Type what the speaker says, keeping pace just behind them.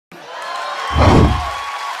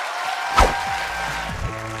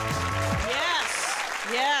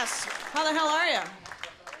the hell are you?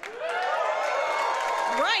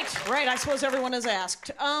 Right. I suppose everyone has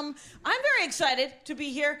asked. I'm very excited to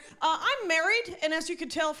be here. I'm married, and as you can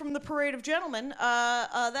tell from the parade of gentlemen,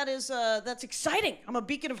 that's exciting. I'm a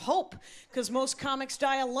beacon of hope, because most comics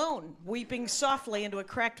die alone, weeping softly into a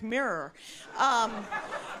cracked mirror.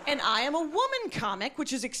 And I am a woman comic,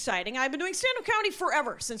 which is exciting. I've been doing stand-up comedy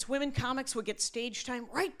forever, since women comics would get stage time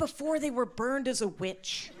right before they were burned as a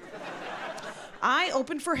witch. I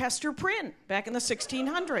opened for Hester Prynne back in the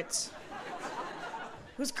 1600s.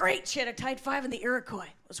 It was great. She had a tight five in the Iroquois.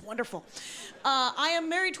 It was wonderful. I am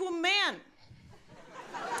married to a man.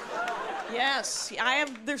 Yes,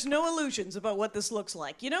 there's no illusions about what this looks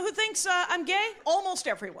like. You know who thinks I'm gay? Almost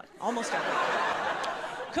everyone. Almost everyone.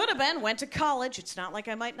 Could have been, went to college. It's not like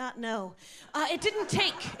I might not know. It didn't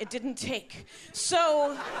take.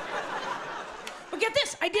 So... But get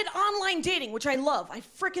this, I did online dating, which I love. I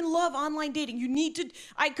freaking love online dating.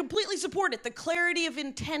 I completely support it. The clarity of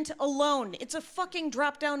intent alone. It's a fucking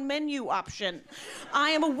drop-down menu option. I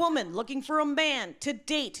am a woman looking for a man to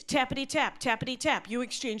date. Tappity-tap, tappity-tap. You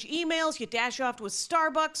exchange emails, you dash off to a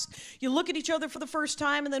Starbucks, you look at each other for the first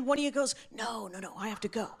time, and then one of you goes, no, I have to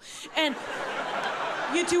go. And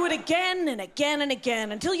you do it again and again and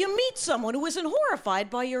again until you meet someone who isn't horrified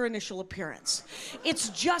by your initial appearance. It's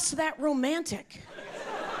just that romantic.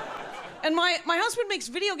 And my husband makes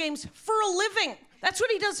video games for a living. That's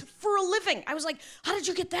what he does for a living. I was like, how did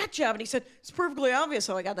you get that job? And he said, it's perfectly obvious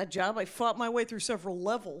how I got that job. I fought my way through several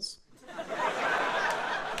levels.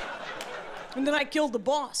 And then I killed the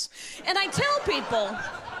boss. And I tell people,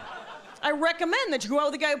 I recommend that you go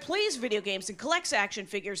out with a guy who plays video games and collects action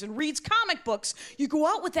figures and reads comic books. You go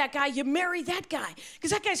out with that guy, you marry that guy.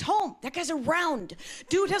 Because that guy's home, that guy's around.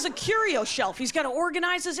 Dude has a curio shelf. He's got to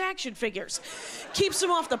organize his action figures. Keeps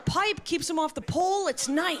him off the pipe, keeps him off the pole. It's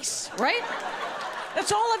nice, right?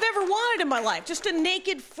 That's all I've ever wanted in my life. Just a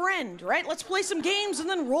naked friend, right? Let's play some games and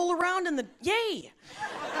then roll around in the... Yay.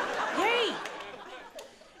 Yay.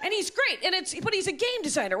 And he's great, but he's a game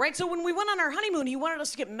designer, right? So when we went on our honeymoon, he wanted us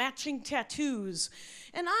to get matching tattoos.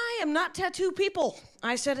 And I am not tattoo people.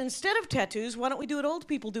 I said, instead of tattoos, why don't we do what old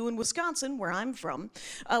people do in Wisconsin, where I'm from,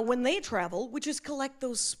 when they travel, which is collect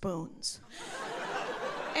those spoons.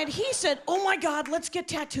 And he said, oh my God, let's get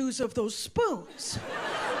tattoos of those spoons.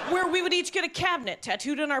 Where we would each get a cabinet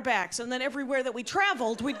tattooed on our backs, and then everywhere that we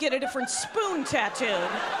traveled, we'd get a different spoon tattooed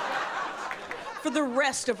for the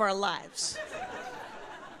rest of our lives.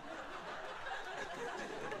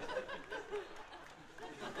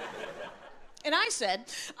 And I said,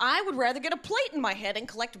 I would rather get a plate in my head and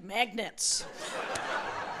collect magnets.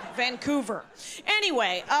 Vancouver.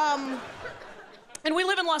 Anyway, and we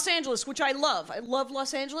live in Los Angeles, which I love. I love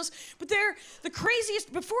Los Angeles. But they're the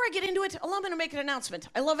craziest. Before I get into it, I'm going to make an announcement.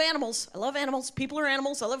 I love animals. I love animals. People are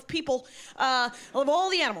animals. I love people. I love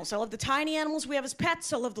all the animals. I love the tiny animals we have as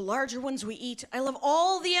pets. I love the larger ones we eat. I love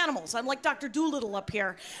all the animals. I'm like Dr. Dolittle up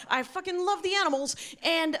here. I fucking love the animals.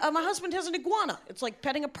 And my husband has an iguana. It's like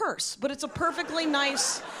petting a purse, but it's a perfectly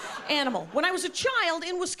nice animal. When I was a child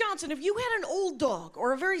in Wisconsin, if you had an old dog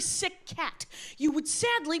or a very sick cat, you would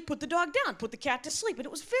sadly put the dog down, put the cat to sleep, and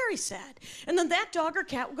it was very sad. And then that dog or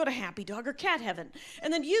cat would go to happy dog or cat heaven.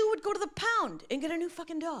 And then you would go to the pound and get a new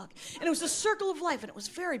fucking dog. And it was a circle of life, and it was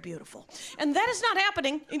very beautiful. And that is not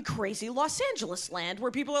happening in crazy Los Angeles land,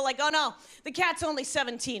 where people are like, oh no, the cat's only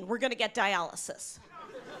 17, we're gonna get dialysis.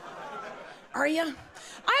 Are you?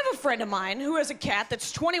 I have a friend of mine who has a cat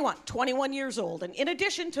that's 21 years old, and in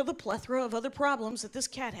addition to the plethora of other problems that this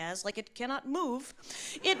cat has, like it cannot move,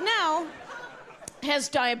 it now has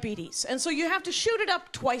diabetes, and so you have to shoot it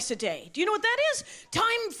up twice a day. Do you know what that is?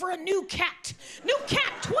 Time for a new cat. New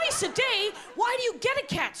cat twice a day? Why do you get a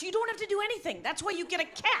cat? So you don't have to do anything. That's why you get a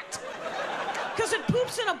cat. Because it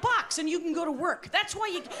poops in a box and you can go to work. That's why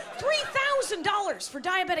you... $3,000 for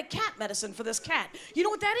diabetic cat medicine for this cat. You know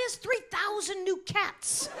what that is? 3,000 new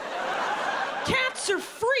cats. Cats are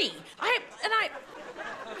free. I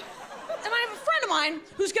have a friend of mine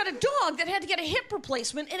who's got a dog that had to get a hip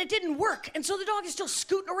replacement and it didn't work. And so the dog is still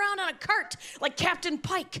scooting around on a cart like Captain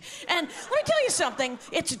Pike. And let me tell you something,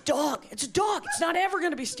 it's a dog. It's a dog. It's not ever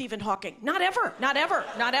going to be Stephen Hawking. Not ever. Not ever.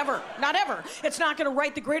 Not ever. Not ever. It's not going to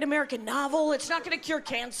write the great American novel. It's not going to cure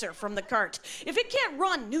cancer from the cart. If it can't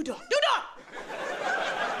run, new dog. New dog!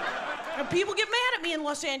 And people get mad at me in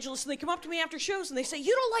Los Angeles and they come up to me after shows and they say,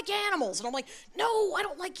 you don't like animals. And I'm like, no, I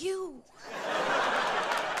don't like you.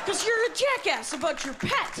 Because you're a jackass about your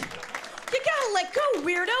pet. You gotta let go,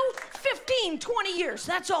 weirdo. 15, 20 years,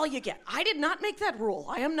 that's all you get. I did not make that rule.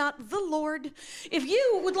 I am not the Lord. If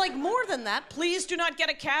you would like more than that, please do not get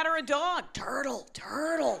a cat or a dog. Turtle,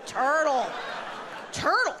 turtle, turtle.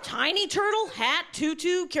 Turtle, tiny turtle, hat,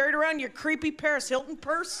 tutu, carried around your creepy Paris Hilton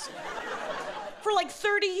purse. For like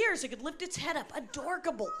 30 years, it could lift its head up.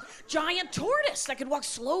 Adorable. Giant tortoise that could walk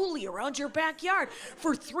slowly around your backyard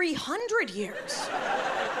for 300 years.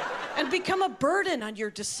 And become a burden on your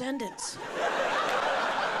descendants.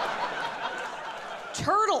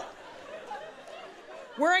 Turtle.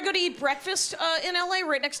 Where I go to eat breakfast in LA,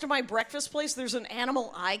 right next to my breakfast place, there's an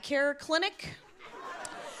animal eye care clinic.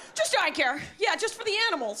 Just eye care. Yeah, just for the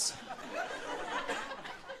animals.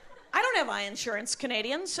 I don't have eye insurance,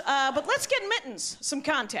 Canadians, but let's get mittens, some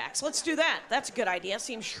contacts. Let's do that. That's a good idea.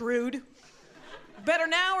 Seems shrewd. Better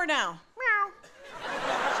now or now? Meow.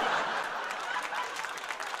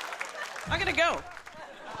 I'm gonna go.